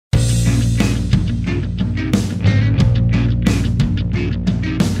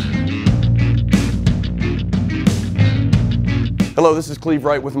Hello, this is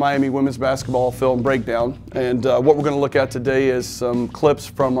Wright with Miami Women's Basketball Film Breakdown, and what we're going to look at today is some clips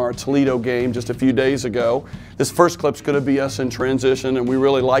from our Toledo game just a few days ago. This first clip's going to be us in transition, and we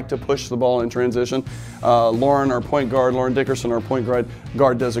really like to push the ball in transition. Lauren, our point guard, Lauren Dickerson, our point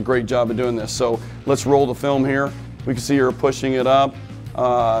guard, does a great job of doing this. So let's roll the film here. We can see her pushing it up.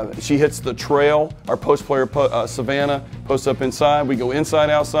 She hits the trail. Our post player, Savannah, posts up inside. We go inside,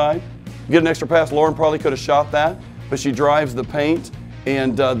 outside. Get an extra pass. Lauren probably could have shot that, but she drives the paint,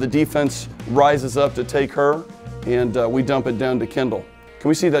 and the defense rises up to take her, and we dump it down to Kendall. Can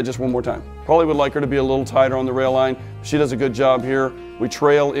we see that just one more time? Probably would like her to be a little tighter on the rail line. She does a good job here. We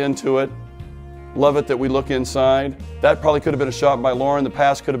trail into it. Love it that we look inside. That probably could have been a shot by Lauren. The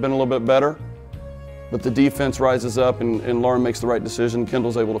pass could have been a little bit better, but the defense rises up, and Lauren makes the right decision.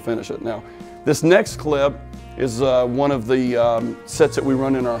 Kendall's able to finish it. Now, this next clip is one of the sets that we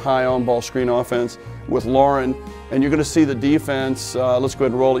run in our high on-ball screen offense with Lauren, and you're going to see the defense, let's go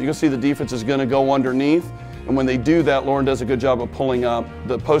ahead and roll it. You're going to see the defense is going to go underneath, and when they do that, Lauren does a good job of pulling up.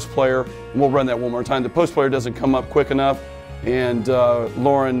 The post player, and we'll run that one more time, the post player doesn't come up quick enough, and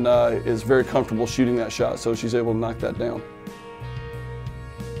Lauren is very comfortable shooting that shot, so she's able to knock that down.